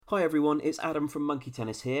Hi everyone, it's Adam from Monkey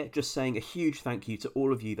Tennis here, just saying a huge thank you to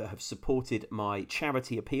all of you that have supported my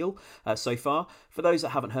charity appeal so far. For those that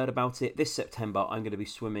haven't heard about it, this September I'm going to be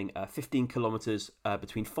swimming 15 kilometres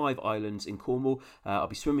between 5 islands in Cornwall. I'll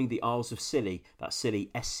be swimming the Isles of Scilly, that's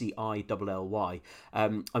Scilly, Scilly.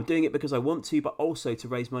 I'm doing it because I want to, but also to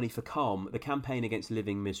raise money for Calm, the campaign against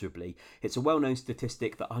living miserably. It's a well-known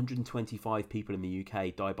statistic that 125 people in the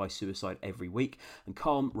UK die by suicide every week, and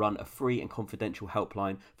Calm run a free and confidential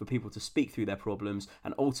helpline for people to speak through their problems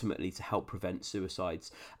and ultimately to help prevent suicides.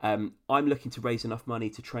 I'm looking to raise enough money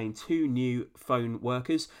to train 2 new phone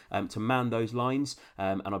workers to man those lines,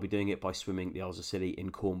 and I'll be doing it by swimming the Isles of Scilly in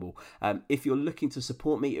Cornwall. If you're looking to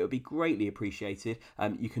support me, it would be greatly appreciated.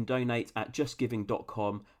 You can donate at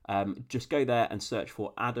justgiving.com. Just go there and search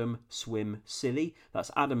for Adam Swim Scilly. That's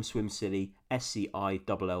Adam Swim Scilly, Scilly.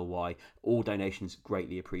 All donations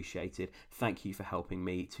greatly appreciated. Thank you for helping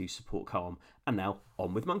me to support Calm. And now,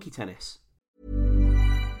 on with Monkey Tennis.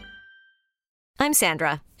 I'm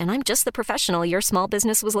Sandra, and I'm just the professional your small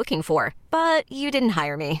business was looking for. But you didn't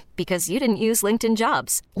hire me because you didn't use LinkedIn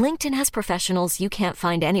Jobs. LinkedIn has professionals you can't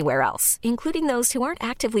find anywhere else, including those who aren't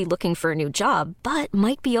actively looking for a new job, but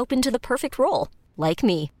might be open to the perfect role, like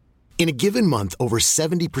me. In a given month, over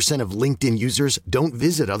 70% of LinkedIn users don't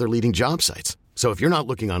visit other leading job sites. So if you're not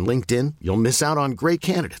looking on LinkedIn, you'll miss out on great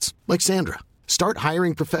candidates like Sandra. Start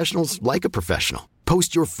hiring professionals like a professional.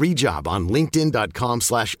 Post your free job on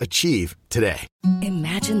linkedin.com/achieve today.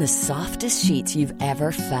 Imagine the softest sheets you've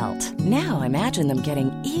ever felt. Now imagine them getting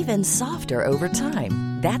even softer over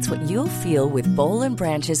time. That's what you'll feel with Boll &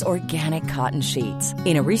 Branch's organic cotton sheets.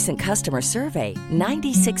 In a recent customer survey,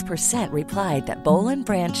 96% replied that Boll &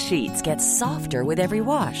 Branch sheets get softer with every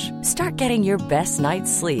wash. Start getting your best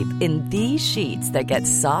night's sleep in these sheets that get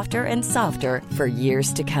softer and softer for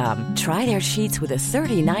years to come. Try their sheets with a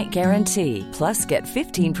 30-night guarantee. Plus, get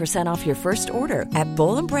 15% off your first order at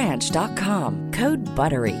bollandbranch.com. Code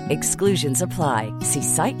BUTTERY. Exclusions apply. See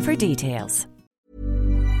site for details.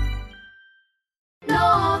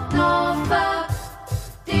 Norfolk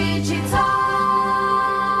Digital.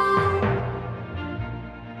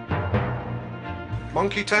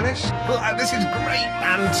 Monkey Tennis? Well, this is great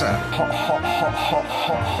banter. Hot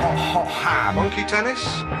ham. Monkey Tennis?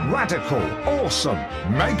 Radical, awesome,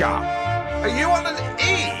 mega. Are you on an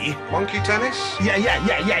E? Monkey Tennis? Yeah.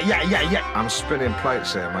 I'm spinning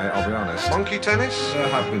plates here, mate, I'll be honest. Monkey Tennis? There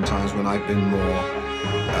have been times when I've been more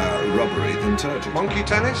rubbery than turgid. Monkey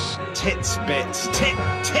Tennis? Tits bits. Tit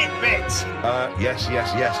bits. Yes,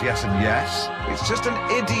 and yes. It's just an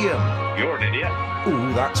idiom. You're an idiot.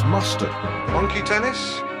 Ooh, that's mustard. Monkey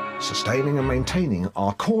Tennis? Sustaining and maintaining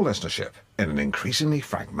our core listenership in an increasingly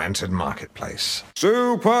fragmented marketplace.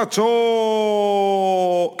 Super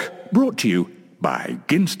Talk! Brought to you by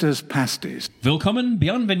Ginster's Pasties. Willkommen,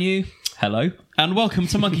 bienvenue, hello, and welcome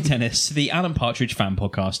to Monkey Tennis, the Alan Partridge fan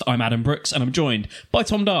podcast. I'm Adam Brooks, and I'm joined by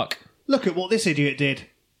Tom Dark. Look at what this idiot did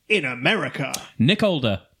in America. Nick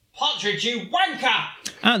Older. Partridge, you wanker!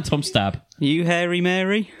 And Tom Stab. You hairy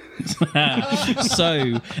Mary.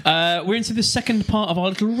 So, we're into the second part of our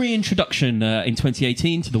little reintroduction in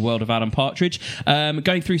 2018 to the world of Alan Partridge,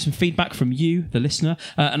 going through some feedback from you, the listener,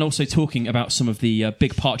 and also talking about some of the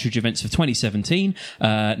big Partridge events of 2017,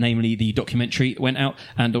 namely the documentary went out,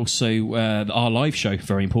 and also our live show,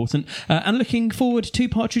 very important, and looking forward to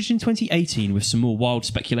Partridge in 2018 with some more wild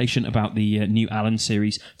speculation about the new Alan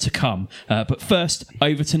series to come. But first,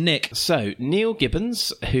 over to Nick. So, Neil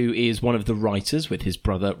Gibbons, who is one of the writers with his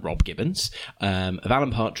brother Rob Gibbons, of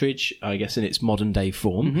Alan Partridge, I guess in its modern day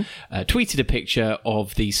form, tweeted a picture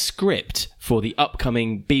of the script for the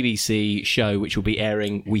upcoming BBC show, which will be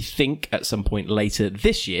airing, we think, at some point later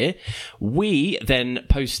this year. We then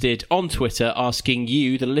posted on Twitter asking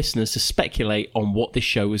you, the listeners, to speculate on what this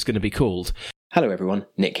show was going to be called. Hello everyone,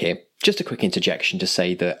 Nick here. Just a quick interjection to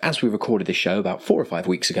say that as we recorded this show about 4 or 5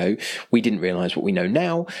 weeks ago, we didn't realise what we know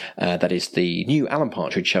now. That is, the new Alan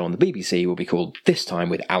Partridge show on the BBC will be called This Time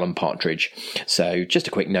with Alan Partridge. So just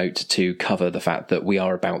a quick note to cover the fact that we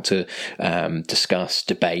are about to discuss,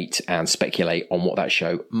 debate and speculate on what that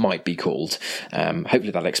show might be called.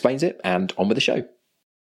 Hopefully that explains it, and on with the show.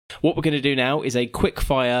 What we're going to do now is a quick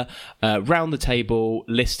fire round the table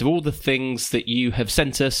list of all the things that you have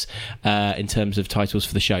sent us in terms of titles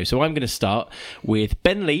for the show. So I'm going to start with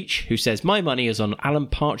Ben Leach, who says, my money is on Alan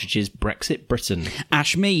Partridge's Brexit Britain.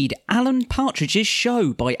 Ash Mead, Alan Partridge's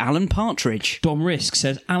Show by Alan Partridge. Dom Risk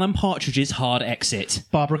says Alan Partridge's Hard Exit.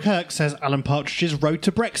 Barbara Kirk says Alan Partridge's Road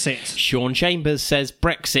to Brexit. Sean Chambers says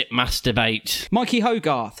Brexit Masturbate. Mikey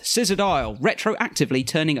Hogarth, Scissor Dial, retroactively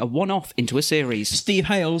turning a one-off into a series. Steve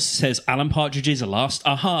Hales says Alan Partridge's Last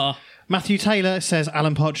Aha. Matthew Taylor says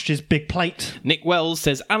Alan Partridge's big plate. Nick Wells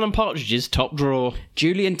says Alan Partridge's top drawer.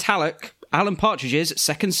 Julian Tallock, Alan Partridge's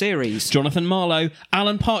second series. Jonathan Marlowe,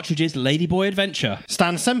 Alan Partridge's Ladyboy Adventure.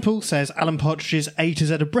 Stan Semple says Alan Partridge's A to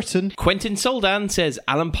Z of Britain. Quentin Soldan says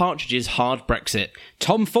Alan Partridge's hard Brexit.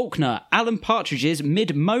 Tom Faulkner, Alan Partridge's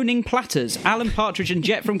mid-moaning platters. Alan Partridge and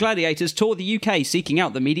Jet from Gladiators tour the UK seeking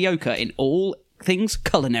out the mediocre in all things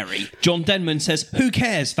culinary. John Denman says, who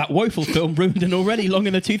cares? That woeful film ruined an already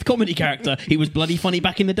long-in-the-tooth comedy character. He was bloody funny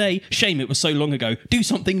back in the day. Shame it was so long ago. Do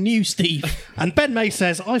something new, Steve. And Ben May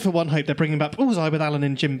says, I for one hope they're bringing back Bullseye with Alan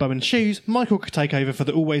in Jimbo and shoes. Michael could take over for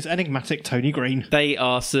the always enigmatic Tony Green. They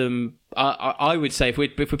are some... I would say if we're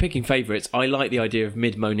picking favourites, I like the idea of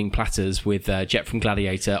mid-moaning platters with Jet from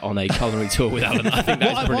Gladiator on a culinary tour with Alan. I think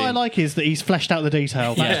that's brilliant. What I like is that he's fleshed out the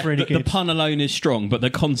detail. That's really good. The pun alone is strong, but the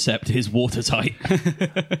concept is watertight.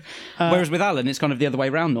 Whereas with Alan, it's kind of the other way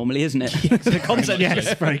around normally, isn't it? The concept,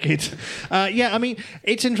 yes, very good. I mean,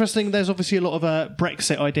 it's interesting. There's obviously a lot of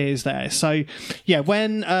Brexit ideas there. So, yeah,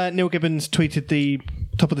 when Neil Gibbons tweeted the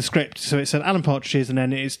top of the script, so it said Alan Partridge's, and then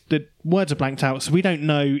the words are blanked out, so we don't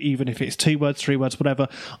know even if it's 2 words, 3 words, whatever.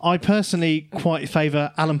 I personally quite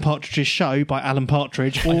favour Alan Partridge's Show by Alan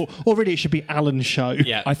Partridge, or really it should be Alan's Show.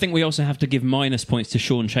 Yeah, I think we also have to give minus points to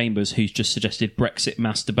Sean Chambers, who's just suggested Brexit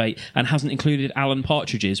mass debate and hasn't included Alan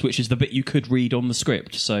Partridge's, which is the bit you could read on the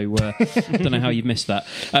script. So I don't know how you've missed that.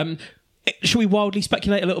 Shall we wildly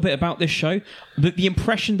speculate a little bit about this show? The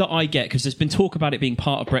impression that I get, because there's been talk about it being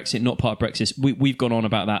part of Brexit, not part of Brexit, we've gone on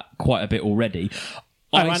about that quite a bit already.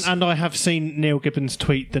 And I have seen Neil Gibbons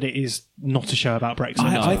tweet that it is not a show about Brexit.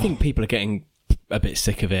 I think people are getting a bit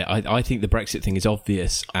sick of it. I think the Brexit thing is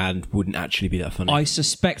obvious and wouldn't actually be that funny. I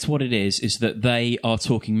suspect what it is that they are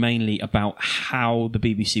talking mainly about how the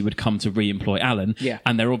BBC would come to re-employ Alan. Yeah.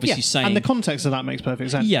 And they're obviously saying... And the context of that makes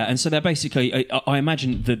perfect sense. Yeah, and so they're basically... I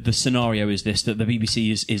imagine the scenario is this, that the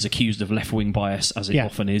BBC is accused of left-wing bias, as it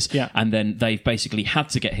often is, and then they've basically had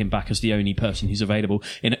to get him back as the only person who's available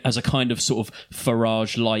as a kind of sort of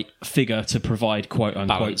Farage-like figure to provide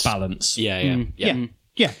quote-unquote balance.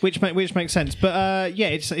 Yeah, which makes sense. But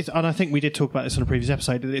it's and I think we did talk about this on a previous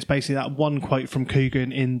episode, that it's basically that one quote from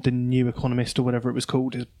Coogan in The New Economist or whatever it was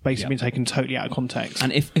called is basically been taken totally out of context.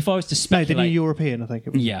 And if I was to speculate... No, The New European, I think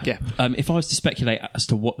it was. Yeah. If I was to speculate as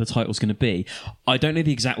to what the title's going to be, I don't know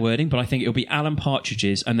the exact wording, but I think it'll be Alan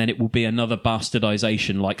Partridge's, and then it will be another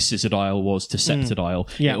bastardisation like Scissordial was to Septodial.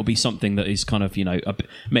 Yeah. It will be something that is kind of,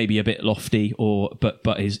 maybe a bit lofty,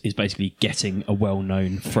 but is basically getting a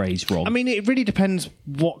well-known phrase wrong. I mean, it really depends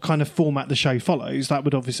what kind of format the show follows. That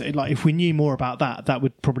would obviously, like, if we knew more about that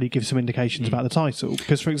would probably give some indications about the title.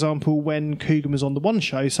 Because, for example, when Coogan was on the One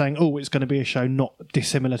Show saying, it's going to be a show not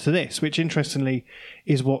dissimilar to this, which interestingly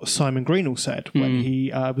is what Simon Greenall said when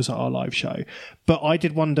he was at our live show. But I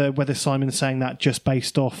did wonder whether Simon's saying that just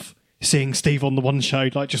based off seeing Steve on the One Show,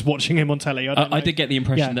 like just watching him on telly. I did get the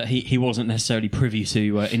impression that he wasn't necessarily privy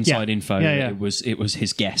to inside info. It was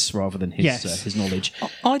his guess rather than his knowledge.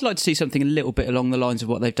 I'd like to see something a little bit along the lines of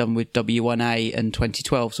what they've done with W1A and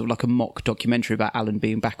 2012, sort of like a mock documentary about Alan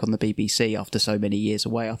being back on the BBC after so many years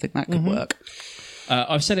away. I think that could work.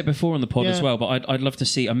 I've said it before on the pod as well, but I'd love to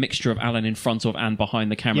see a mixture of Alan in front of and behind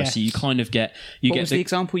the camera. Yes. So you kind of get... What was the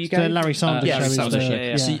example you gave? The Larry Sanders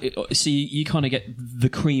show. So you kind of get the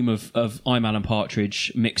cream of I'm Alan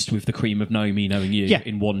Partridge mixed with the cream of Know Me, Knowing You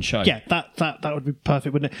in one show. Yeah, that would be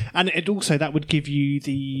perfect, wouldn't it? And it also, that would give you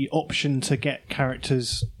the option to get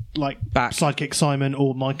characters like back. Sidekick Simon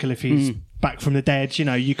or Michael if he's back from the dead.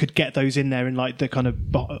 You could get those in there in like the kind of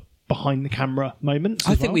behind the camera moments.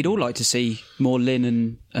 I think we'd all like to see more Lynn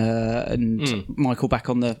and Michael back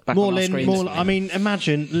on the screen. I mean,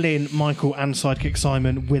 imagine Lynn, Michael, and Sidekick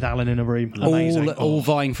Simon with Alan in a room. Amazing. All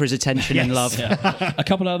vying for his attention and love. Yeah. A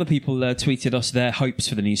couple of other people tweeted us their hopes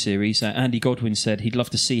for the new series. Andy Godwin said he'd love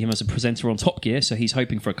to see him as a presenter on Top Gear, so he's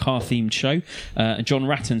hoping for a car-themed show. And John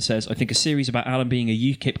Ratton says, I think a series about Alan being a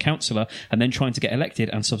UKIP councillor and then trying to get elected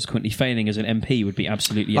and subsequently failing as an MP would be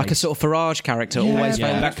absolutely like a sort of Farage character, always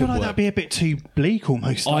failing. I feel like that'd be a bit too bleak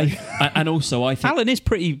almost. And also, I think Alan is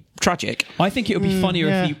pretty tragic. I think it would be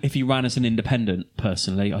funnier if he ran as an independent.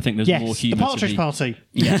 Personally, I think there's more humour. The Partridge Party.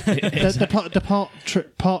 Yeah, Partridge.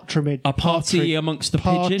 A party amongst the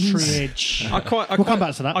pigeons. We'll come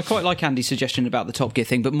back to that. I quite like Andy's suggestion about the Top Gear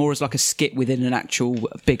thing, but more as like a skit within an actual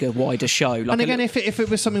bigger, wider show. Like and again, if it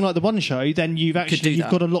was something like the One Show, then you've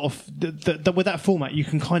got a lot of with that format. You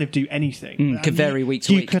can kind of do anything. Could vary week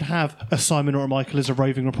to week. You could have a Simon or a Michael as a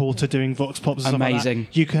roving reporter doing Vox Pops. Amazing.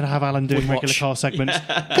 You could have Alan doing regular car segments.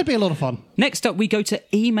 Could be a lot of fun. Next up, we go to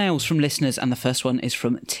emails from listeners, and the first one is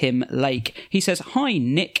from Tim Lake. He says, "Hi,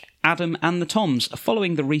 Nick Adam and the Toms,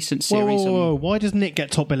 following the recent series. Whoa. Why does Nick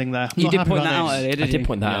get top billing there? You did point that out earlier, didn't you? I did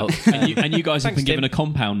point that out. And you guys have been given a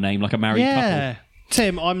compound name, like a married couple.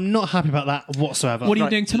 Tim, I'm not happy about that whatsoever. What are you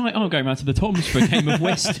doing tonight? Oh, I'm going round to the Toms for a game of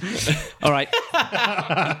whist. All right.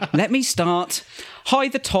 Let me start. Hi,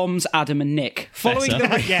 the Toms, Adam and Nick. Following Better.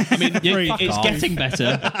 the... I mean, it's getting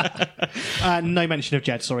better. No mention of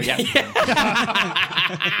Jed, sorry.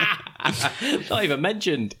 Not even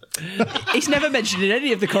mentioned. He's never mentioned in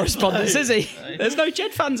any of the correspondence, is he? There's no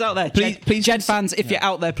Jed fans out there. Please, Jed fans, if you're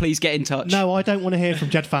out there, please get in touch. No, I don't want to hear from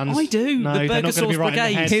Jed fans. I do. No, The they're not going to be Burger right in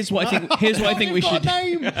the Sauce head. Here's what I think we should.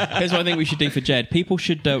 Here's what I think we should do for Jed. People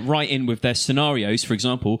should write in with their scenarios. For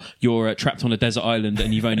example, you're trapped on a desert island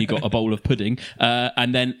and you've only got a bowl of pudding,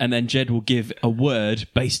 and then Jed will give a word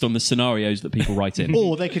based on the scenarios that people write in.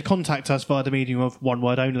 Or they could contact us via the medium of one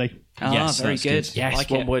word only. Yes, very good. Yes, Like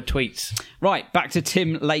one it. word tweets. Right, back to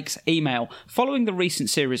Tim Lake's email. Following the recent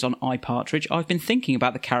series on iPartridge, I've been thinking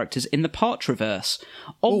about the characters in the Partriverse.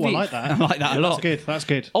 Oh, I like that. I like that a lot. That's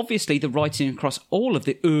good. Obviously, the writing across all of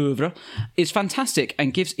the oeuvre is fantastic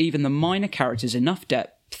and gives even the minor characters enough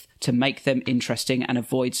depth to make them interesting and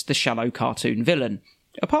avoids the shallow cartoon villain.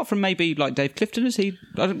 Apart from maybe like Dave Clifton,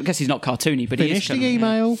 I guess he's not cartoony, but Finish he is. the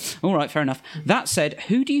email. All right, fair enough. That said,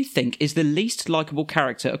 who do you think is the least likeable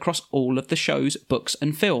character across all of the shows, books,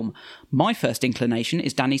 and film? My first inclination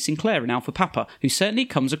is Danny Sinclair in Alpha Papa, who certainly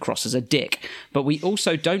comes across as a dick, but we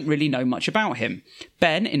also don't really know much about him.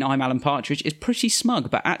 Ben in I'm Alan Partridge is pretty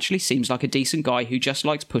smug, but actually seems like a decent guy who just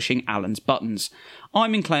likes pushing Alan's buttons.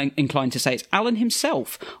 I'm inclined to say it's Alan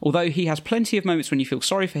himself. Although he has plenty of moments when you feel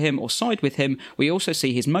sorry for him or side with him, we also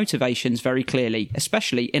see his motivations very clearly,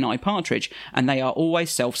 especially in iPartridge, and they are always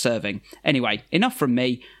self-serving. Anyway, enough from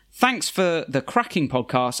me. Thanks for the cracking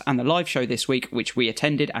podcast and the live show this week, which we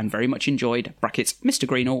attended and very much enjoyed. Brackets, Mr.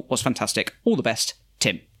 Greenall was fantastic. All the best,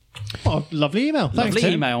 Tim. Oh, lovely email. Thanks, Lovely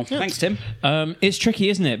Tim. email. Yeah. Thanks, Tim. It's tricky,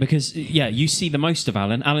 isn't it? Because, you see the most of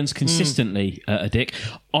Alan. Alan's consistently a dick.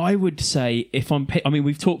 I would say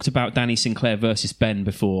we've talked about Danny Sinclair versus Ben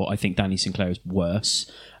before. I think Danny Sinclair is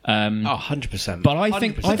worse. 100%. But I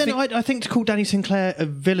think I think to call Danny Sinclair a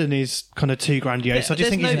villain is kind of too grandiose. I just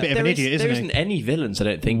think he's a bit of an idiot, isn't There he? isn't any villains, I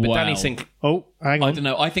don't think. But Wow. Danny Sinclair. Oh, hang on. I don't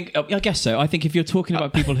know. I guess so. I think if you're talking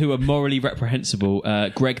about people who are morally reprehensible,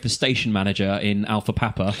 Greg, the station manager in Alpha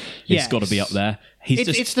Papa, Yes. has got to be up there.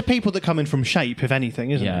 It's the people that come in from Shape, if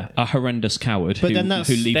anything, isn't it? a horrendous coward But who then that's-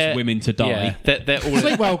 leaves women to die. Yeah, they're all.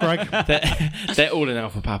 Sleep well, Greg. they're all in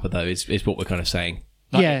Alpha Papa, though. Is what we're kind of saying.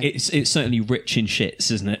 Yeah. It's certainly rich in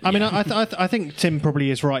shits, isn't it? I mean, I think Tim probably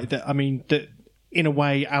is right that in a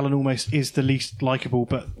way Alan almost is the least likeable,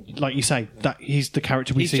 but like you say, that he's the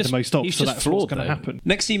character we He's see just- the most of, he's so just that's flawed, what's going to though. happen.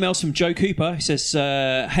 Next email's from Joe Cooper. He says,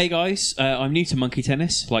 hey guys, I'm new to Monkey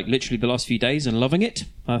Tennis, like literally the last few days, and loving it.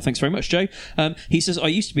 Thanks very much, Joe. He says, I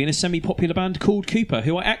used to be in a semi-popular band called Cooper,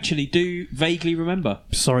 who I actually do vaguely remember.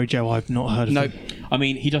 Sorry, Joe, I've not heard of Nope. him. I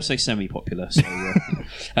mean, he does say semi-popular. So,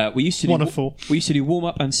 we used to do Wonderful. We used to do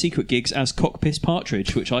warm-up and secret gigs as Cockpiss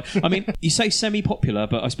Partridge, which I mean, you say semi-popular,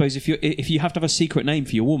 but I suppose if you have to have a secret name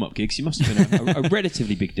for your warm-up gigs, you must have been a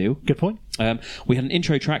relatively big deal. Good point. We had an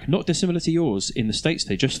intro track not dissimilar to yours. In the States,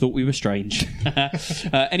 they just thought we were strange.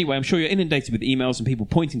 Anyway, I'm sure you're inundated with emails and people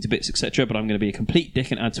pointing to bits, etc., but I'm going to be a complete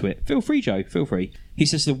dick and add to it. Feel free, Joe. Feel free. He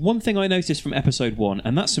says, the one thing I noticed from episode 1,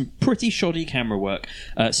 and that's some pretty shoddy camera work.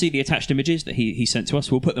 See the attached images that he sent to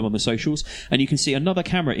us. We'll put them on the socials. And you can see another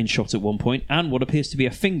camera in shot at one point and what appears to be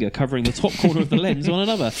a finger covering the top corner of the lens on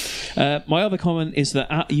another. My other comment is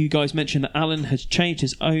that you guys mentioned that Alan has changed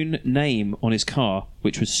his own name on his car,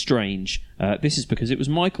 which was strange. This is because it was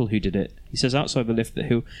Michael who did it. He says outside the lift that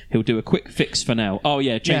he'll do a quick fix for now. Oh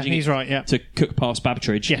yeah, changing he's it right, yeah. to Cook Past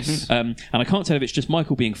Babtridge. Yes. And I can't tell if it's just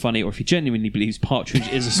Michael being funny or if he genuinely believes Partridge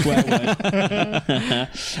is a swear word.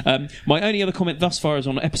 My only other comment thus far is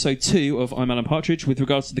on episode 2 of I'm Alan Partridge with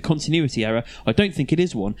regards to the continuity error. I don't think it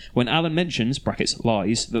is one. When Alan mentions, brackets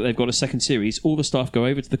lies, that they've got a second series, all the staff go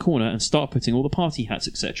over to the corner and start putting all the party hats,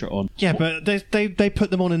 etc. on. Yeah, but they put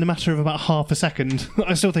them on in a matter of about half a second.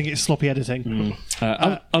 I still think it's sloppy editing.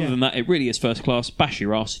 Other than that, it really is first class. Bash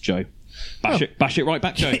your ass, Joe. Bash it right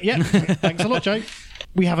back, Joe. Yeah, thanks a lot, Joe.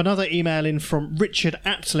 We have another email in from Richard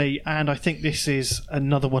Atley, and I think this is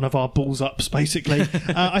another one of our balls ups, basically.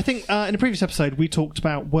 I think in a previous episode we talked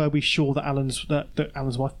about were we sure that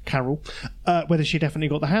Alan's wife, Carol, whether she definitely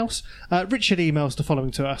got the house. Richard emails the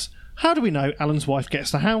following to us. How do we know Alan's wife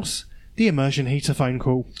gets the house? The immersion heater phone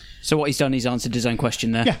call. So what he's done, he's answered his own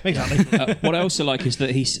question there. Yeah, exactly. What I also like is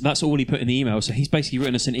that that's all he put in the email, so he's basically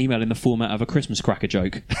written us an email in the format of a Christmas cracker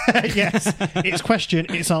joke. Yes, it's question,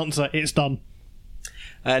 it's answer, it's done.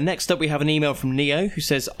 Next up, we have an email from Neo who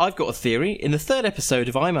says, I've got a theory. In the third episode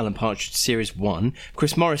of I'm Alan Partridge Series 1,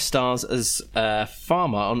 Chris Morris stars as a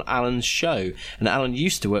farmer on Alan's show, and Alan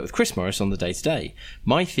used to work with Chris Morris on The Day-to-Day.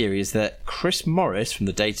 My theory is that Chris Morris from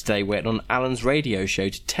The Day-to-Day went on Alan's radio show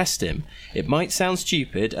to test him. It might sound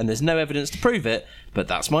stupid, and there's no evidence to prove it, but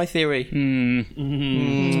that's my theory.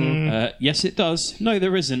 Yes, it does. No,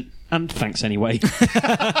 there isn't. And thanks anyway.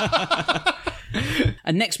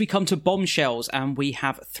 And next we come to Bombshells, and we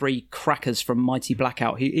have 3 crackers from Mighty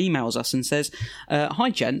Blackout, who emails us and says, Hi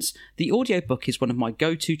gents, the audiobook is one of my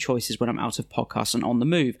go-to choices when I'm out of podcasts and on the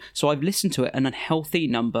move, so I've listened to it an unhealthy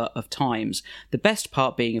number of times. The best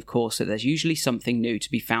part being, of course, that there's usually something new to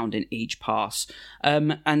be found in each pass.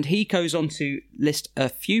 And he goes on to list a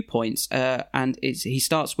few points, and he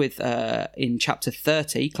starts with, in chapter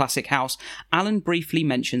 30, Classic House, Alan briefly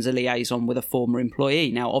mentions a liaison with a former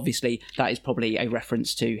employee. Now, obviously, that is probably a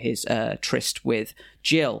reference to his tryst with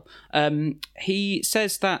Jill. He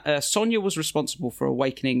says that Sonia was responsible for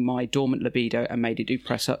awakening my dormant libido and made it do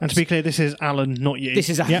press ups. And to be clear, this is Alan, not you. This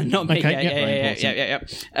is Alan, not me. Okay,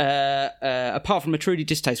 Yeah. Apart from a truly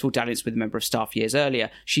distasteful dalliance with a member of staff years earlier,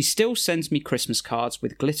 she still sends me Christmas cards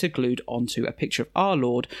with glitter glued onto a picture of our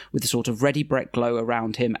Lord with a sort of ready Brett glow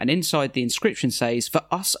around him, and inside the inscription says, "For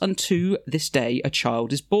us unto this day a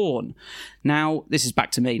child is born." Now, this is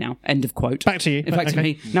back to me now. End of quote. Back to you. Back to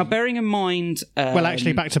me. Now, bearing in mind... well,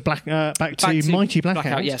 actually, back to Mighty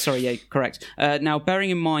Blackout. Yeah, sorry, yeah, correct. Now, bearing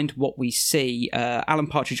in mind what we see, Alan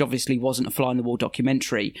Partridge obviously wasn't a fly-on-the-wall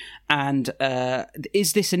documentary, and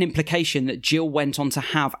is this an implication that Jill went on to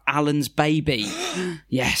have Alan's baby?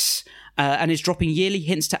 Yes. And is dropping yearly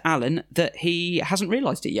hints to Alan that he hasn't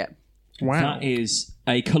realised it yet. Wow. That is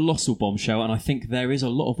a colossal bombshell, and I think there is a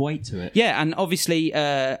lot of weight to it. Yeah, and obviously,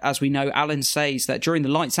 as we know, Alan says that during the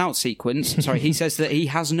lights out sequence, he says that he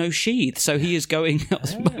has no sheath, so he is going...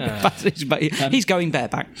 he's going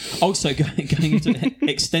bareback. Also, going into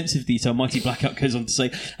extensive detail, Mighty Blackout goes on to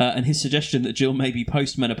say, and his suggestion that Jill may be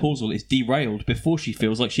post-menopausal is derailed before she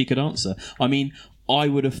feels like she could answer. I mean... I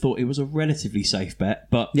would have thought it was a relatively safe bet,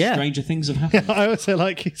 but stranger things have happened. Yeah, I also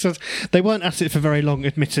like, he says, they weren't at it for very long,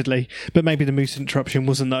 admittedly, but maybe the moose interruption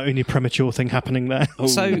wasn't the only premature thing happening there. Ooh.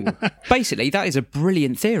 So, basically, that is a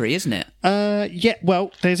brilliant theory, isn't it? Yeah,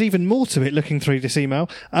 well, there's even more to it looking through this email.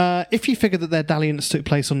 If you figure that their dalliance took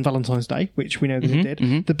place on Valentine's Day, which we know that it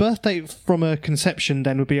did, the birth date from a conception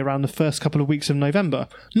then would be around the first couple of weeks of November.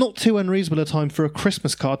 Not too unreasonable a time for a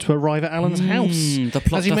Christmas card to arrive at Alan's house. The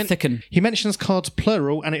plot does thicken. He mentions cards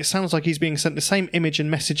plural, and it sounds like he's being sent the same image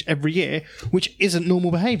and message every year, which isn't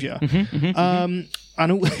normal behaviour. And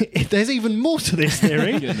there's even more to this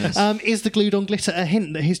theory. Is the glued on glitter a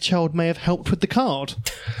hint that his child may have helped with the card?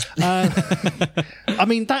 I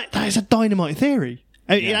mean, that is a dynamite theory.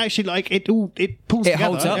 It actually, it pulls together.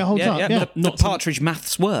 Holds up. It holds up. Yeah. The Partridge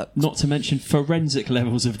maths work. Not to mention forensic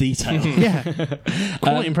levels of detail.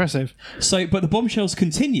 Quite impressive. So, but the bombshells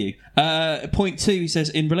continue. Point 2, he says,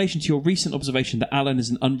 in relation to your recent observation that Alan is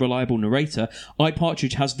an unreliable narrator,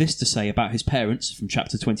 Partridge has this to say about his parents from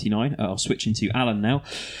chapter 29. I'll switch into Alan now.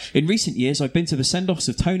 In recent years, I've been to the send-offs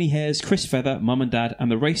of Tony Hare's, Chris Feather, Mum and Dad,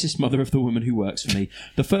 and the racist mother of the woman who works for me.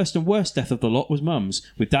 The first and worst death of the lot was Mum's.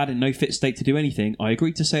 With Dad in no fit state to do anything, I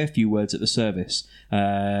agreed to say a few words at the service.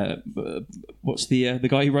 What's the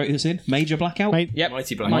guy who wrote this in? Major Blackout?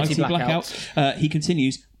 Mighty Blackout. He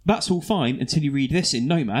continues, that's all fine until you read this in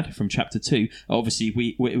Nomad from chapter 2.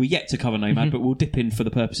 Obviously, we're yet to cover Nomad, but we'll dip in for the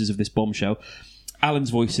purposes of this bombshell. Alan's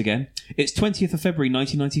voice again. It's 20th of February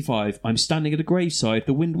 1995. I'm standing at a graveside,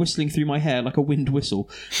 the wind whistling through my hair like a wind whistle.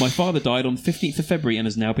 My father died on 15th of February and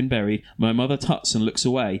has now been buried. My mother tuts and looks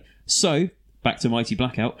away. So... back to Mighty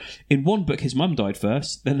Blackout. In one book, his mum died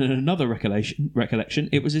first. Then in another recollection,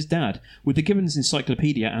 it was his dad. With the Gibbons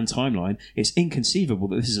Encyclopedia and timeline, it's inconceivable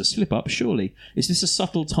that this is a slip-up, surely. Is this a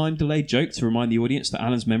subtle time-delayed joke to remind the audience that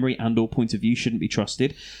Alan's memory and or point of view shouldn't be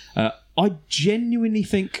trusted? I genuinely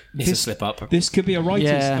think it's a slip-up. This could be a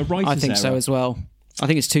writer's I think error. So as well. I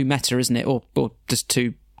think it's too meta, isn't it? Or just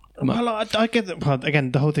too... Well, I get that. Well,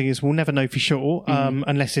 again, the whole thing is we'll never know for sure,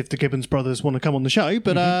 unless if the Gibbons brothers want to come on the show.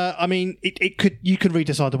 But I mean, you could read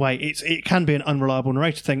this either way. It can be an unreliable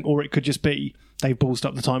narrator thing, or it could just be they've ballsed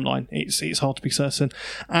up the timeline. It's hard to be certain.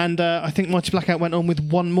 And I think Mighty Blackout went on with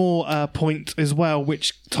one more point as well,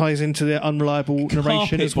 which ties into the unreliable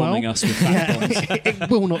narration as well. Carpet bombing us with that it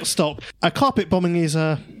will not stop. Carpet bombing is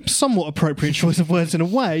a somewhat appropriate choice of words in a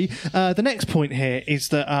way. The next point here is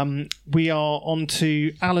that we are on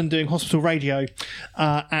to Alan doing hospital radio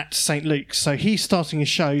at St. Luke's. So he's starting a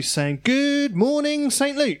show saying, "Good morning,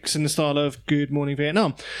 St. Luke's," in the style of "Good morning,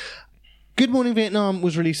 Vietnam." Good Morning Vietnam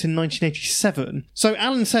was released in 1987. So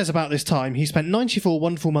Alan says about this time, he spent 94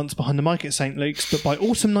 wonderful months behind the mic at St. Luke's, but by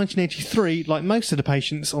autumn 1983, like most of the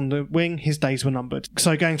patients on the wing, his days were numbered.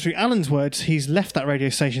 So going through Alan's words, he's left that radio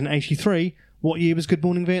station in 83. What year was Good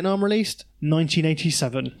Morning Vietnam released?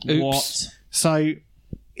 1987. Oops. What? So,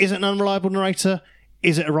 is it an unreliable narrator?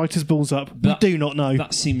 Is it a writer's balls up? We do not know.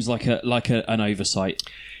 That seems like an oversight.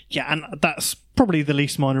 Yeah, and that's probably the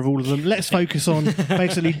least minor of all of them. Let's focus on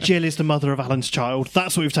basically Jill is the mother of Alan's child.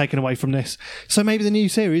 That's what we've taken away from this. So maybe the new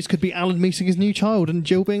series could be Alan meeting his new child and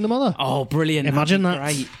Jill being the mother. Oh, brilliant. Imagine that.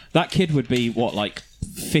 Great. That kid would be, what, like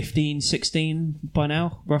 15, 16 by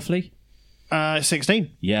now, roughly?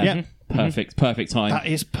 16. Yeah. Perfect time. That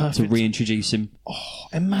is perfect. To reintroduce him. Oh,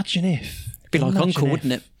 imagine if. It'd be like Uncle,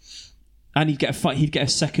 wouldn't it? And he'd get a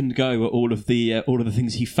second go at all of the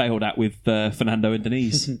things he failed at with Fernando and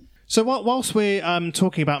Denise. So whilst we're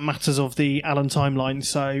talking about matters of the Alan timeline,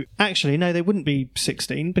 so actually no, they wouldn't be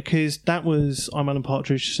 16 because that was I'm Alan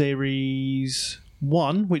Partridge Series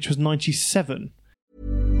 1, which was 97.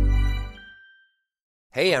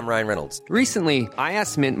 Hey, I'm Ryan Reynolds. Recently, I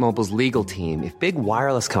asked Mint Mobile's legal team if big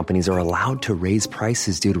wireless companies are allowed to raise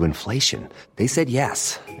prices due to inflation. They said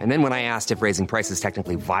yes. And then when I asked if raising prices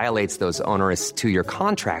technically violates those onerous 2-year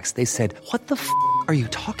contracts, they said, "What the f*** are you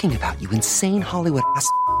talking about, you insane Hollywood ass?"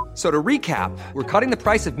 So to recap, we're cutting the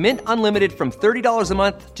price of Mint Unlimited from $30 a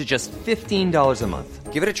month to just $15 a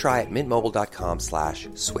month. Give it a try at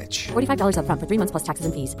mintmobile.com/switch. $45 up front for 3 months plus taxes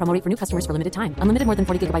and fees. Promo rate for new customers for limited time. Unlimited more than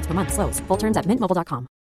 40 gigabytes per month. Slows full terms at mintmobile.com.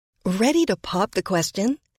 Ready to pop the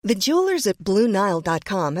question? The jewelers at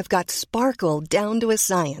BlueNile.com have got sparkle down to a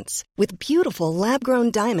science with beautiful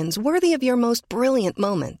lab-grown diamonds worthy of your most brilliant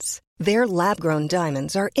moments. Their lab-grown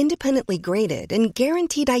diamonds are independently graded and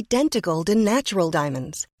guaranteed identical to natural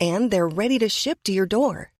diamonds. And they're ready to ship to your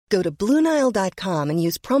door. Go to BlueNile.com and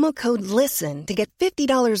use promo code LISTEN to get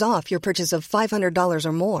 $50 off your purchase of $500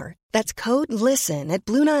 or more. That's code LISTEN at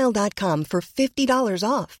BlueNile.com for $50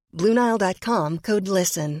 off. BlueNile.com, code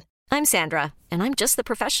LISTEN. I'm Sandra, and I'm just the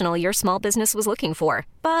professional your small business was looking for.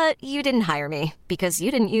 But you didn't hire me because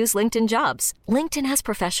you didn't use LinkedIn Jobs. LinkedIn has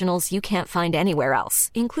professionals you can't find anywhere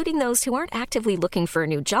else, including those who aren't actively looking for a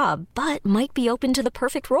new job, but might be open to the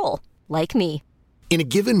perfect role, like me. In a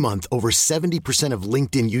given month, over 70% of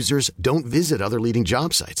LinkedIn users don't visit other leading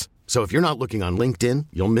job sites. So if you're not looking on LinkedIn,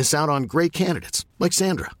 you'll miss out on great candidates like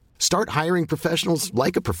Sandra. Start hiring professionals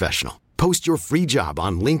like a professional. Post your free job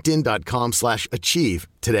on linkedin.com/achieve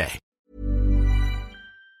today.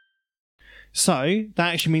 So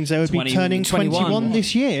that actually means they would be turning 21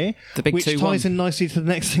 this year, which ties in nicely to the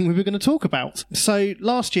next thing we were going to talk about. So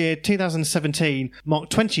last year, 2017,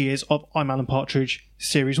 marked 20 years of I'm Alan Partridge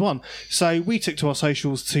Series 1. So we took to our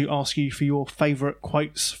socials to ask you for your favourite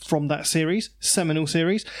quotes from that series, seminal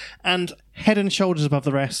series, and head and shoulders above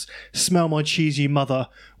the rest, "Smell my cheese, you mother,"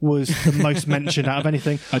 was the most mentioned out of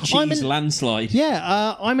anything. A cheese landslide.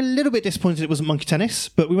 Yeah, I'm a little bit disappointed it wasn't Monkey Tennis,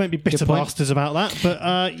 but we won't be bitter bastards about that. But,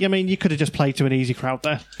 I mean, you could have just played to an easy crowd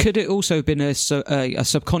there. Could it also have been a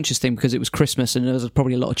subconscious thing because it was Christmas and there was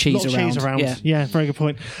probably a lot of cheese around? Yeah, very good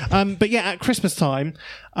point. But yeah, at Christmas time,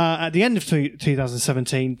 at the end of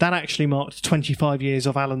 2017, that actually marked 25 years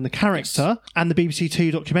of Alan the character and the BBC Two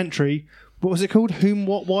documentary. What was it called? Whom,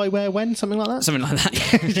 What, Why, Where, When? Something like that? Something like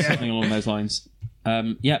that. Yeah. Something along those lines.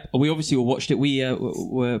 We obviously all watched it. We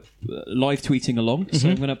were live tweeting along. So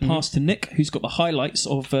I'm going to pass to Nick, who's got the highlights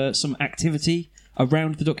of some activity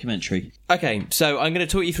around the documentary. Okay, so I'm going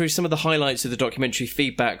to talk you through some of the highlights of the documentary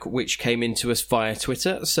feedback which came into us via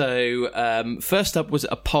Twitter. So first up was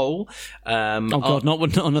a poll.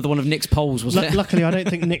 Not another one of Nick's polls, was it? Luckily, I don't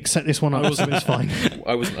think Nick set this one up, so it's fine.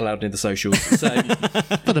 I wasn't allowed in the socials. So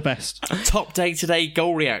for the best. Top day-to-day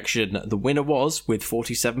goal reaction. The winner was, with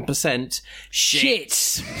 47%,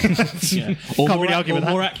 shit. Yeah. Or Can't really argue with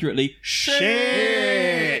that. More accurately,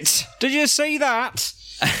 shit. Did you see that?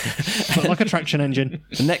 Like a traction engine.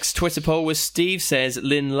 The next Twitter poll was Steve says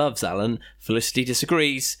Lynn loves Alan. Felicity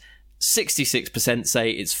disagrees. 66%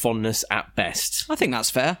 say it's fondness at best. I think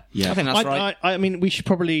that's fair. Yeah. I think that's right. I mean, we should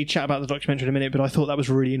probably chat about the documentary in a minute, but I thought that was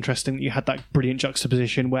really interesting that you had that brilliant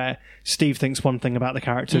juxtaposition where Steve thinks one thing about the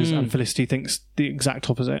characters and Felicity thinks the exact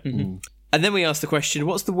opposite. Mm-hmm. And then we asked the question,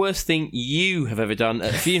 what's the worst thing you have ever done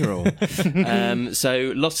at a funeral?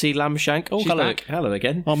 So Lottie Lamshank, She's back. Hello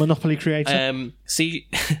again. Our Monopoly creator. She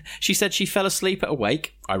said she fell asleep at a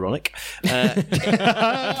wake. Ironic.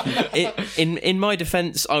 In my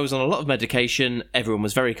defence, I was on a lot of medication. Everyone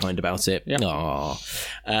was very kind about it. Yeah.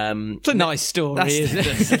 It's a nice story, isn't it?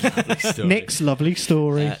 That's a lovely story. Nick's lovely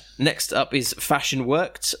story. Next up is Fashion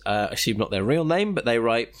Worked. I assume not their real name, but they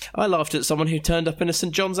write, I laughed at someone who turned up in a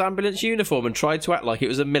St John's ambulance uniform and tried to act like it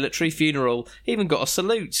was a military funeral. Even got a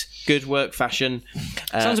salute. Good work, Fashion.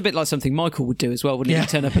 Sounds a bit like something Michael would do as well, wouldn't he?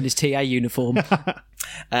 Turn up in his TA uniform.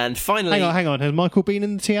 And finally... Hang on. Has Michael been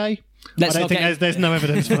in the TA? I don't think there's no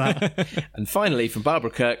evidence for that. And finally, from Barbara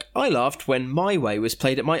Kirk, I laughed when My Way was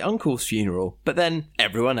played at my uncle's funeral, but then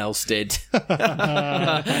everyone else did.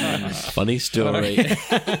 Funny story.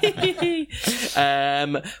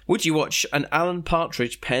 Would you watch an Alan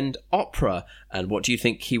Partridge penned opera? And what do you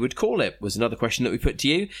think he would call it? Was another question that we put to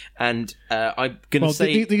you. And I'm going to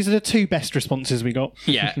say... these are the two best responses we got.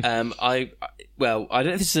 Yeah. I don't know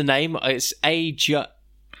if this is a name. It's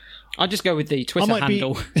I'll just go with the Twitter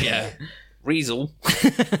handle. Yeah. Riesel.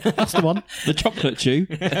 That's the one. The chocolate chew.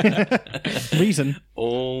 Reason.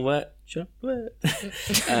 All that chocolate.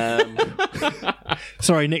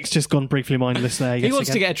 Sorry, Nick's just gone briefly mindless there. He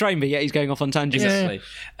wants to get a train, but yet he's going off on tangents. Exactly.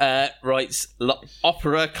 Writes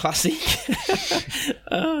opera classic.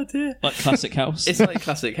 Oh dear. Like Classic House. It's like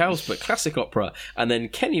Classic House, but classic opera. And then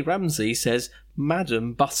Kenny Ramsey says,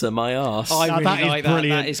 Madam Butter My Arse. I really like that.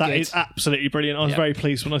 Brilliant. That is absolutely brilliant. I was very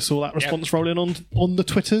pleased when I saw that response rolling on the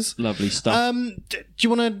Twitters. Lovely stuff. Do you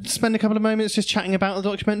want to spend a couple of moments just chatting about the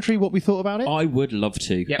documentary, what we thought about it? I would love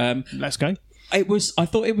to. Yep. Let's go. I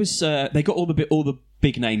thought it was. They got all the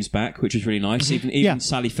big names back, which was really nice. Even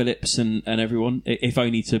Sally Phillips and everyone, if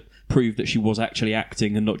only to prove that she was actually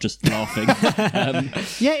acting and not just laughing.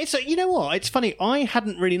 Yeah, it's you know what? It's funny. I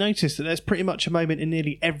hadn't really noticed that there's pretty much a moment in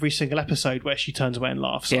nearly every single episode where she turns away and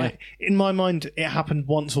laughs. Yeah. Like, in my mind, it happened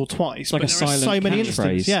once or twice. Like but a there are silent so many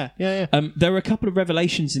catchphrase. instances. Yeah. There were a couple of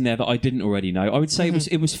revelations in there that I didn't already know. I would say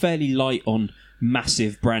it was fairly light on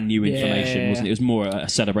massive brand new information, wasn't it? It was more a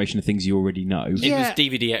celebration of things you already know. It was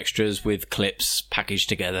DVD extras with clips packaged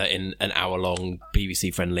together in an hour-long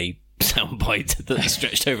BBC-friendly soundbite that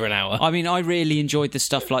stretched over an hour. I mean, I really enjoyed the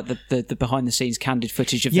stuff like the behind-the-scenes candid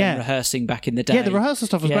footage of them rehearsing back in the day. Yeah, the rehearsal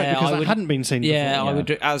stuff was great because that hadn't been seen before. Yeah, I would,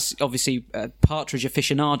 as obviously Partridge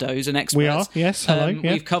aficionados and experts. We are, yes, hello.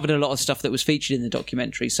 We've covered a lot of stuff that was featured in the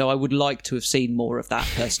documentary, so I would like to have seen more of that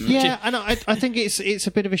personally. Yeah, and I think it's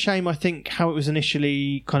a bit of a shame, I think, how it was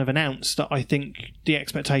initially kind of announced, that I think the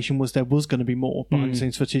expectation was there was going to be more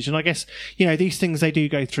behind-the-scenes footage. And I guess, these things, they do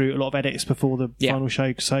go through a lot of edits before the final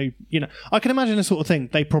show, so, I can imagine the sort of thing.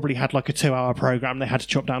 They probably had like a 2-hour program. They had to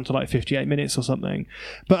chop down to like 58 minutes or something.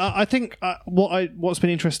 But I think what's been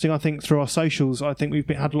interesting, I think, through our socials, I think we've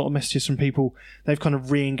had a lot of messages from people. They've kind of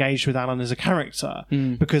re-engaged with Alan as a character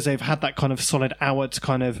because they've had that kind of solid hour to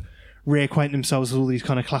kind of reacquaint themselves with all these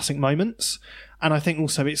kind of classic moments. And I think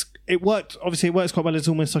also it worked. Obviously, it works quite well as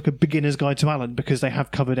almost like a beginner's guide to Alan because they have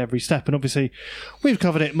covered every step. And obviously, we've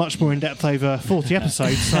covered it much more in depth over 40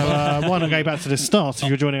 episodes. So why not go back to the start if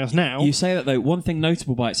you're joining us now? You say that though. One thing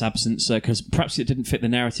notable by its absence, because perhaps it didn't fit the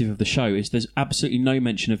narrative of the show, is there's absolutely no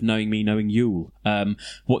mention of Knowing Me, Knowing Yule.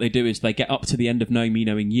 What they do is they get up to the end of Knowing Me,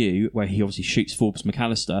 Knowing You, where he obviously shoots Forbes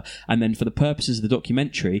McAllister, and then for the purposes of the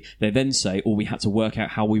documentary, they then say, we had to work out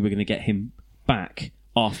how we were going to get him back.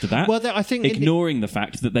 After that, I think ignoring the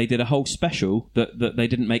fact that they did a whole special that they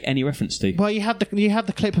didn't make any reference to. Well, you had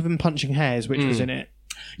the clip of him punching hares, which was in it.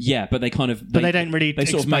 Yeah, but they kind of... But they don't really They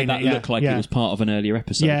sort of made that look like it was part of an earlier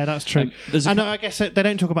episode. Yeah, that's true. I guess they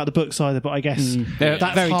don't talk about the books either, but I guess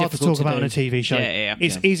that's very hard to difficult talk about on a do. TV show.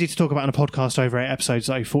 It's easy to talk about on a podcast over 8 episodes,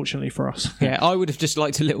 though, fortunately for us. Yeah, I would have just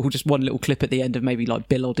liked just one little clip at the end of maybe like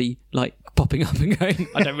Bill Oddie like popping up and going,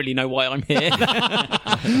 I don't really know why I'm here.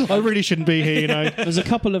 I really shouldn't be here, There's a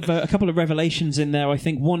couple of revelations in there. I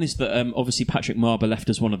think one is that obviously Patrick Marber left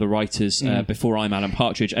as one of the writers before I'm Alan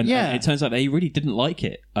Partridge, and it turns out that he really didn't like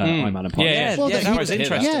it. I'm Alan Partridge. That was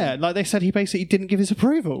interesting. Yeah, like they said, he basically didn't give his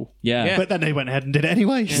approval. Yeah. But then they went ahead and did it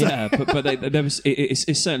anyway. So. Yeah, but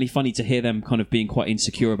it's certainly funny to hear them kind of being quite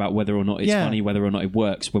insecure about whether or not it's funny, whether or not it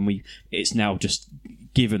works, when it's now just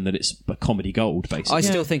given that it's a comedy gold, basically. I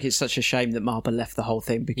still think it's such a shame that Marber left the whole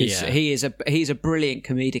thing because he's a brilliant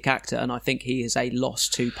comedic actor, and I think he is a loss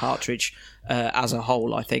to Partridge as a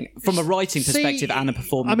whole. I think from a writing perspective and a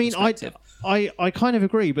performance perspective. I kind of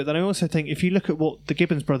agree, but then I also think if you look at what the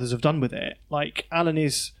Gibbons brothers have done with it, like Alan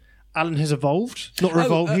has evolved, not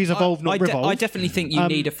revolved. He's evolved, not revolved. I definitely think you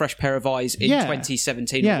need a fresh pair of eyes in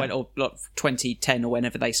 2017 or 2010 or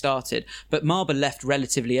whenever they started. But Marber left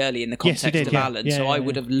relatively early in the context of Alan, so I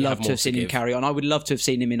would have loved to have seen him carry on. I would love to have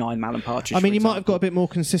seen him in I'm Alan Partridge. I mean, you might have got a bit more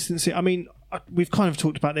consistency. I mean, we've kind of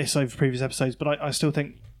talked about this over previous episodes, but I still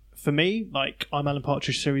think, for me, like, I'm Alan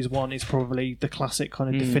Partridge Series 1 is probably the classic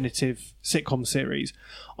kind of definitive sitcom series.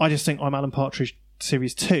 I just think I'm Alan Partridge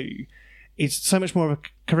Series 2 is so much more of a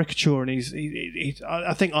caricature, and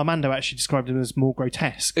I think Armando actually described him as more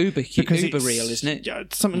grotesque. Uber real, isn't it? Yeah,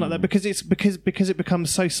 something like that, because it becomes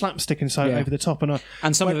so slapstick and so over the top.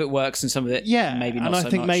 And some of it works and some of it maybe not so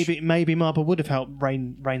much. And I think maybe Marble would have helped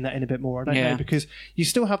rein that in a bit more. I don't know, because you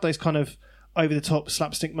still have those kind of over-the-top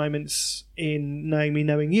slapstick moments in Knowing Me,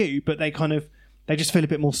 Knowing You, but they just feel a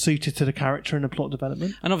bit more suited to the character and the plot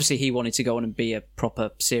development. And obviously he wanted to go on and be a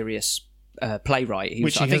proper, serious playwright. He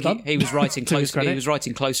was writing closer. He was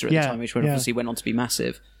writing Closer at the time, which obviously went on to be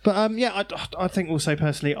massive. But I think also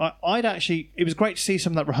personally, I'd actually, it was great to see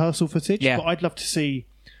some of that rehearsal footage. But I'd love to see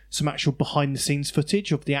some actual behind the scenes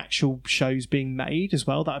footage of the actual shows being made as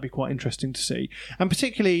well. That would be quite interesting to see. And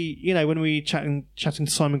particularly, when we chatting to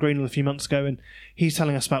Simon Greenwell a few months ago, and he's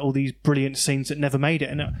telling us about all these brilliant scenes that never made it,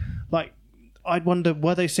 and I'd wonder,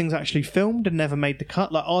 were those things actually filmed and never made the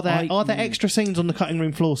cut? Like, are there extra scenes on the cutting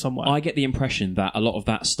room floor somewhere? I get the impression that a lot of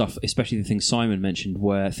that stuff, especially the things Simon mentioned,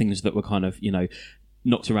 were things that were kind of,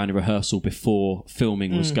 knocked around in rehearsal before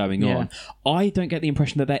filming was going on. I don't get the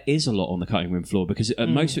impression that there is a lot on the cutting room floor, because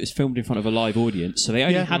most of it is filmed in front of a live audience, so they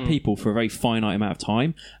only had people for a very finite amount of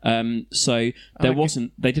time. So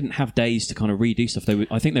they didn't have days to kind of redo stuff.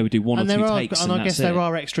 I think they would do one or two takes, and I guess there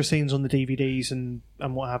are extra scenes on the DVDs and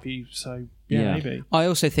what have you. So maybe. I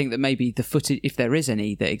also think that maybe the footage, if there is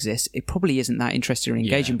any that exists, it probably isn't that interesting or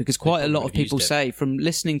engaging, because quite a lot of people say, from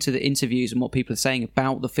listening to the interviews and what people are saying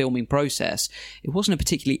about the filming process, it wasn't a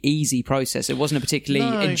particularly easy process. It wasn't a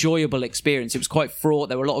particularly enjoyable experience. It was quite fraught.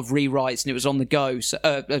 There were a lot of rewrites, and it was on the go. So,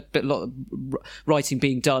 a lot of writing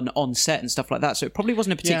being done on set and stuff like that. So it probably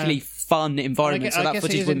wasn't a particularly fun environment. So that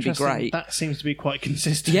footage wouldn't be great. That seems to be quite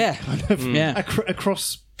consistent.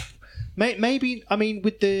 Across. Maybe, I mean,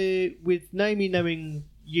 with Knowing Me, Knowing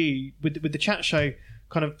You, with the chat show,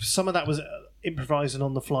 kind of some of that was improvising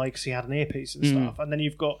on the fly because he had an earpiece and stuff, and then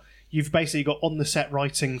you've basically got on the set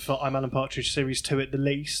writing for I'm Alan Partridge Series 2 at the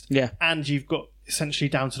least, and you've got essentially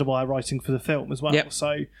down to the wire writing for the film as well.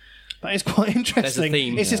 So that is quite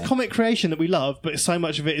interesting. It's this comic creation that we love, but so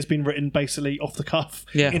much of it has been written basically off the cuff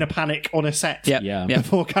in a panic on a set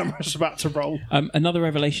before cameras are about to roll. Another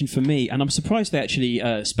revelation for me, and I'm surprised they actually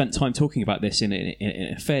spent time talking about this in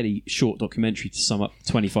a fairly short documentary to sum up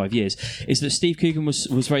 25 years, is that Steve Coogan was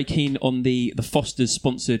very keen on the Foster's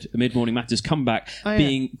sponsored Mid Morning Matters comeback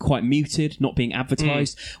being quite muted, not being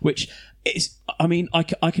advertised, which...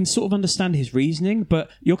 I can sort of understand his reasoning,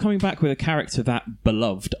 but you're coming back with a character that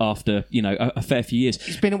beloved after, a fair few years.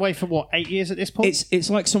 He's been away for 8 years at this point? It's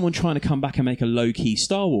like someone trying to come back and make a low-key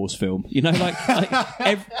Star Wars film. It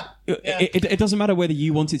doesn't matter whether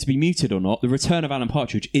you want it to be muted or not. The return of Alan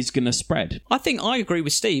Partridge is going to spread. I think I agree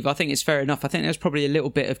with Steve. I think it's fair enough. I think there's probably a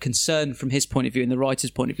little bit of concern from his point of view and the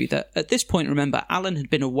writer's point of view that at this point, remember, Alan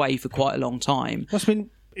had been away for quite a long time.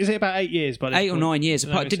 Is it about 8 years? 8 or 9 years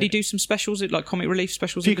apart. Did he do some specials, like comic relief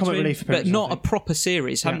specials? A few comic relief but not a proper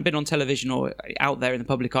series. Hadn't been on television or out there in the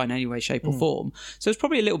public eye in any way, shape or form. So there's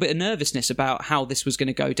probably a little bit of nervousness about how this was going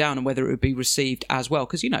to go down and whether it would be received as well.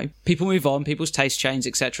 Because, people move on, people's tastes change,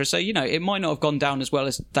 etc. So, it might not have gone down as well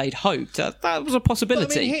as they'd hoped. That was a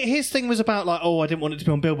possibility. But, his thing was about I didn't want it to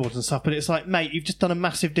be on billboards and stuff, but it's like, mate, you've just done a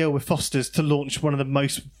massive deal with Foster's to launch one of the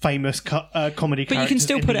most famous comedy characters. But you can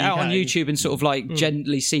still put it out on YouTube and sort of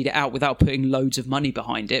gently seed it out without putting loads of money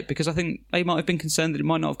behind it, because I think they might have been concerned that it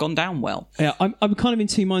might not have gone down well. Yeah, I'm kind of in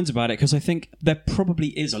two minds about it, because I think there probably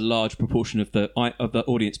is a large proportion of the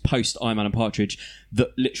audience post I'm Alan Partridge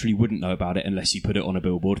that literally wouldn't know about it unless you put it on a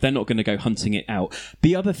billboard. They're not going to go hunting it out.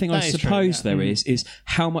 The other thing I suppose there is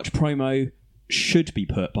how much promo should be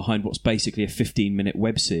put behind what's basically a 15-minute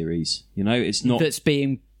web series. It's not... That's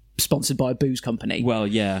being sponsored by a booze company. Well,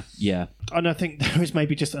 yeah. And I think there is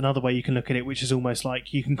maybe just another way you can look at it, which is almost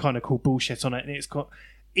like you can kind of call bullshit on it, and it's got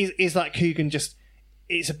is that Coogan just...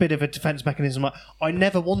 It's a bit of a defence mechanism. I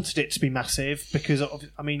never wanted it to be massive because,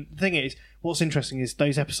 the thing is, what's interesting is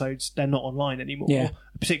those episodes, they're not online anymore. Yeah.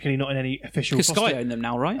 Particularly not in any official... Because Sky own them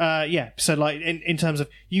now, right? Yeah. So, in terms of,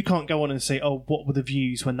 you can't go on and say, what were the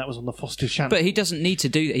views when that was on the Foster's channel? But he doesn't need to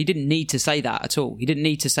do that. He didn't need to say that at all. He didn't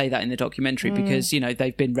need to say that in the documentary because,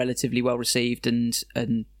 they've been relatively well received and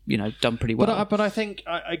done pretty well. But I think,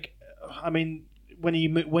 when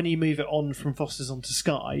you move it on from Foster's onto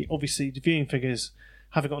Sky, obviously the viewing figures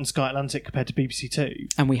haven't got on Sky Atlantic compared to BBC Two.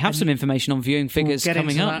 And we have some information on viewing figures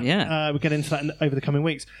coming up. We'll get into that over the coming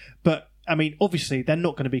weeks. But I mean, obviously they're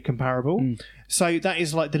not going to be comparable. So that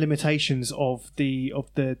is like the limitations of the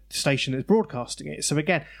station that's broadcasting it. So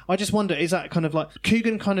again, I just wonder, is that kind of like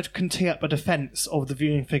Coogan kind of can tee up a defence of the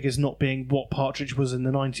viewing figures not being what Partridge was in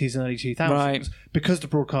the 90s and early 2000s because the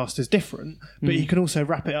broadcast is different, but he can also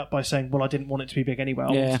wrap it up by saying, well, I didn't want it to be big anyway. I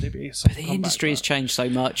wanted it to be but the industry has changed so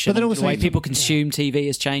much, but then also the way people consume TV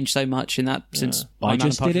has changed so much in that since I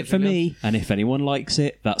just did it for me, and if anyone likes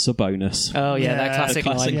it, that's a bonus. Oh yeah, that classic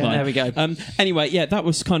line. There we go. Anyway, that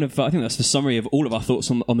was kind of, I think that's the summary of all of our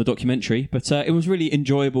thoughts on the documentary, but it was really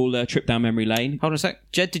enjoyable trip down memory lane. Hold on a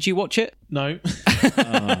sec. Jed, did you watch it? No.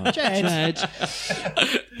 Jed.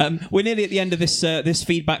 We're nearly at the end of this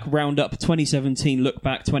feedback roundup 2017 look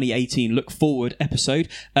back, 2018 look forward episode.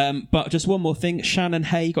 But just one more thing. Shannon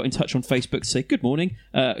Hay got in touch on Facebook to say good morning.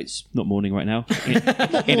 It's not morning right now.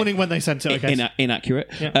 Not morning when they sent it, I guess. Inaccurate.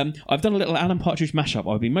 Yeah. I've done a little Alan Partridge mashup. I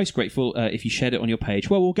would be most grateful if you shared it on your page.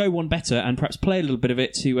 Well, we'll go one better and perhaps play a little bit of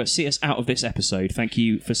it to see us out of this episode. Thank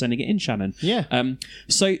you for sending it in, Shannon. Yeah.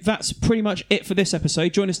 So that's pretty much it for this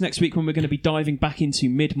episode. Join us next week when we're going to be diving back into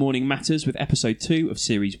Mid-Morning Matters with episode 2 of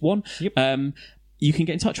series 1. Yep. You can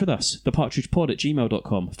get in touch with us,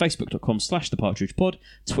 thepartridgepod@gmail.com, facebook.com/thepartridgepod,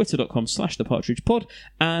 twitter.com/thepartridgepod,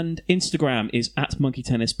 and Instagram is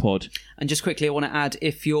 @monkeytennispod. And just quickly, I want to add,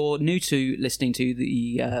 if you're new to listening to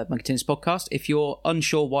the Monkey Tennis podcast, if you're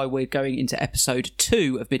unsure why we're going into episode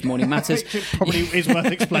 2 of Mid-Morning Matters... It probably is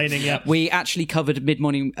worth explaining, yeah. We actually covered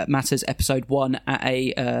Mid-Morning Matters episode 1 at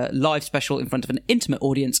a live special in front of an intimate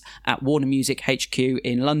audience at Warner Music HQ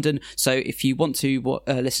in London. So if you want to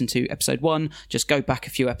listen to episode 1, just go back a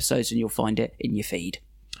few episodes and you'll find it in your feed.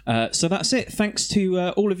 So that's it. Thanks to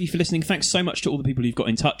all of you for listening. Thanks so much to all the people who've got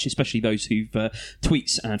in touch, especially those who've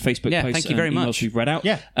tweets and Facebook posts thank you very and emails much. we've read out.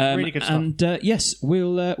 Yeah, really good stuff. And yes,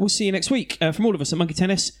 we'll see you next week. From all of us at Monkey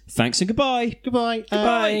Tennis, thanks and goodbye. Goodbye.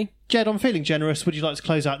 Goodbye. Jed, I'm feeling generous. Would you like to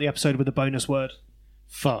close out the episode with a bonus word?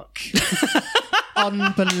 Fuck.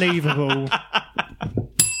 Unbelievable.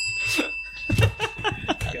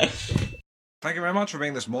 Thank you very much for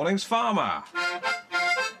being this morning's farmer.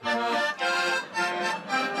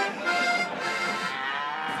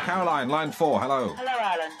 Caroline, line 4, hello. Hello,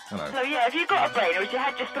 Alan. Hello. So, yeah, have you got a brain or is your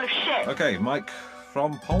head just full of shit? Okay, Mike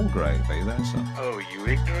from Polgrave, are you there, sir? Oh, you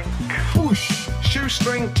ignorant... Whoosh!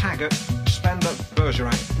 Shoestring, Taggart, Spender,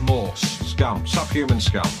 Bergerac, Morse, scum, subhuman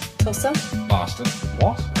scum. Tosser? Bastard.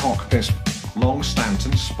 What? Cockpiss, Long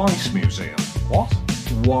Stanton Spice Museum. What?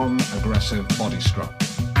 One aggressive body scrub.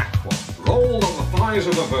 Aqua. Rolled on the thighs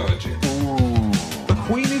of a virgin. Ooh. The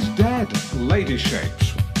Queen is dead. Lady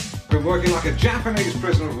shapes. Been working like a Japanese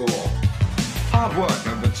prisoner of war. Hard work,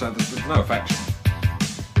 but there's no affection.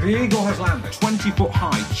 The Eagle has landed.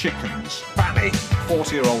 20-foot-high chickens. Fanny.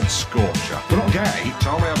 40-year-old scorcher. We're not gay.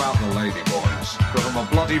 Tell me about the lady boys. Because I'm a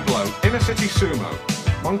bloody bloke. Inner city sumo.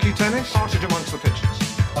 Monkey tennis. Partridge amongst the pitches.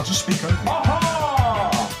 I'll just speak openly.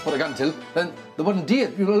 Aha! What I got until then, they wouldn't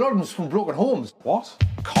date. You know, a lot of them's from broken homes. What?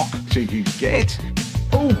 Cock cheeky git.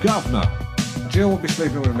 Oh, governor. Jill will be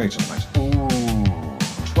sleeping with me tonight. Ooh.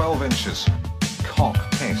 12 inches. Cock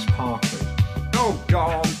piss partridge. Oh,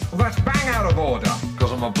 God. Well, that's bang out of order.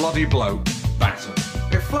 Because I'm a bloody bloke. Battered.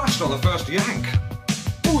 It flashed on the first yank.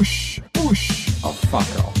 Whoosh. Whoosh. Oh, fuck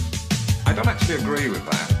off. I don't actually agree with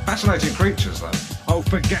that. Fascinating creatures, though. Oh,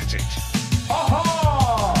 forget it.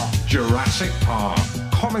 Aha! Jurassic Park.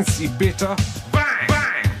 Commency bitter. Bang!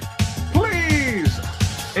 Bang! Please!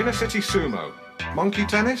 Inner city sumo. Monkey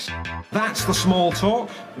tennis? That's the small talk.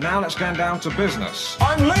 Now let's get down to business.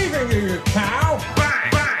 I'm leaving you, you cow!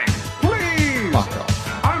 Bang! Bang! Please! Fuck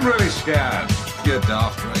off. I'm really scared. You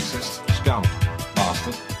daft racist. Scum.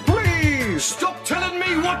 Bastard. Please! Stop telling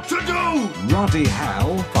me what to do! Ruddy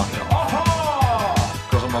hell. Fuck off. Aha!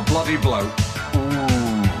 Because I'm a bloody bloke.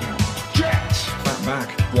 Ooh. Jet! Fat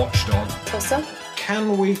back. Watchdog. Tosser?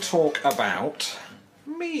 Can we talk about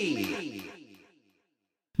me?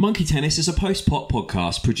 Monkey Tennis is a post-pop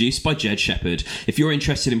podcast produced by Jed Shepherd. If you're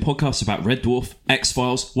interested in podcasts about Red Dwarf,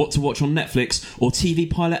 X-Files, what to watch on Netflix, or TV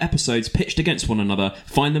pilot episodes pitched against one another,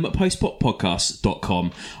 find them at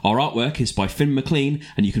postpoppodcasts.com. Our artwork is by Finn McLean,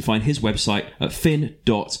 and you can find his website at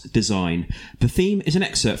fin.design. The theme is an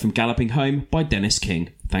excerpt from Galloping Home by Dennis King.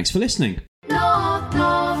 Thanks for listening.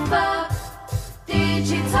 Norfolk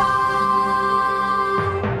Digital.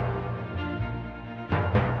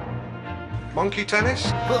 Monkey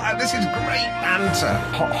tennis? Well, this is great banter.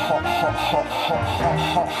 Hot, hot, hot, hot, hot, hot,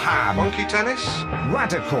 hot ham. Monkey tennis?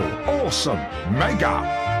 Radical, awesome, mega.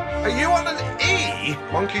 Are you on an E?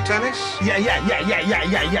 Monkey tennis? Yeah.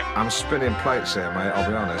 I'm spinning plates here, mate, I'll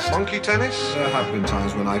be honest. Monkey tennis? There have been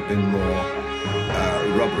times when I've been more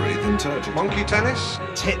rubbery than turgid. Monkey tennis?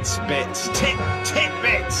 Tits bits. Tit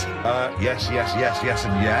bits. Yes,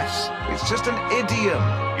 and yes. It's just an idiom.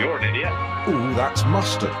 You're an idiot. Ooh, that's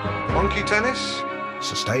mustard. Monkey tennis?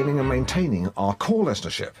 Sustaining and maintaining our core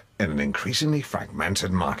listenership in an increasingly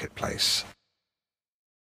fragmented marketplace.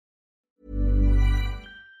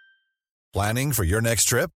 Planning for your next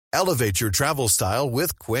trip? Elevate your travel style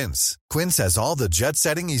with Quince. Quince has all the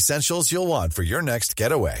jet-setting essentials you'll want for your next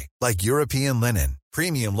getaway, like European linen,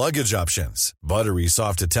 premium luggage options, buttery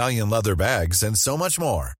soft Italian leather bags, and so much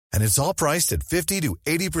more. And it's all priced at 50 to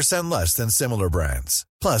 80% less than similar brands.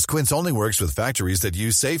 Plus, Quince only works with factories that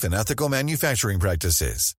use safe and ethical manufacturing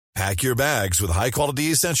practices. Pack your bags with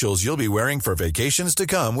high-quality essentials you'll be wearing for vacations to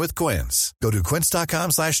come with Quince. Go to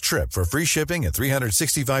quince.com/trip for free shipping and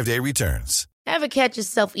 365-day returns. Ever catch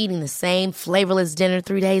yourself eating the same flavorless dinner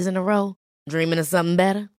 3 days in a row? Dreaming of something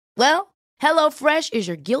better? Well, HelloFresh is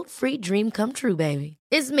your guilt-free dream come true, baby.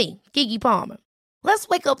 It's me, Keke Palmer. Let's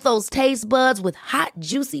wake up those taste buds with hot,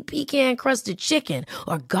 juicy pecan-crusted chicken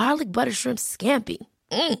or garlic butter shrimp scampi.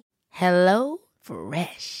 Hello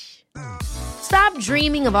Fresh. Stop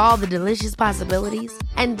dreaming of all the delicious possibilities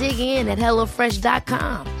and dig in at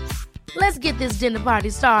HelloFresh.com. Let's get this dinner party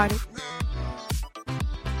started.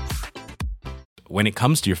 When it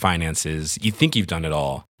comes to your finances, you think you've done it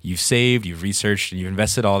all. You've saved, you've researched, and you've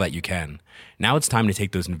invested all that you can. Now it's time to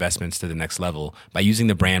take those investments to the next level by using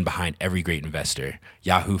the brand behind every great investor,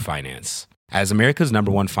 Yahoo Finance. As America's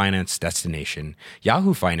 #1 finance destination,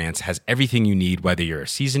 Yahoo Finance has everything you need, whether you're a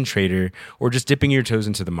seasoned trader or just dipping your toes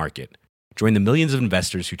into the market. Join the millions of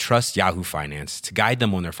investors who trust Yahoo Finance to guide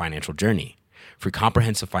them on their financial journey. For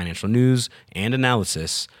comprehensive financial news and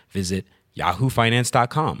analysis, visit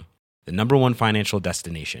yahoofinance.com, the #1 financial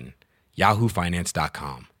destination,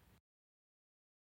 yahoofinance.com.